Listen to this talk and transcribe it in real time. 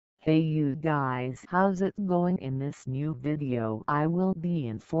Hey you guys, how's it going? In this new video I will be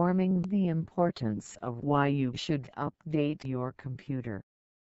informing the importance of why you should update your computer.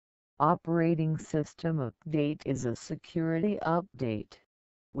 Operating System Update is a security update,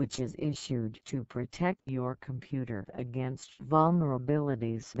 which is issued to protect your computer against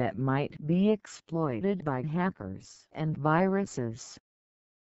vulnerabilities that might be exploited by hackers and viruses.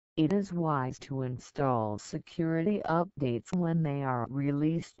 It is wise to install security updates when they are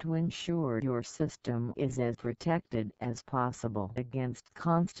released to ensure your system is as protected as possible against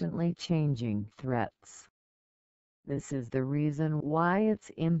constantly changing threats. This is the reason why it's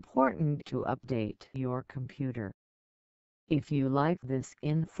important to update your computer. If you like this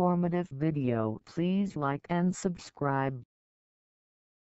informative video, please like and subscribe.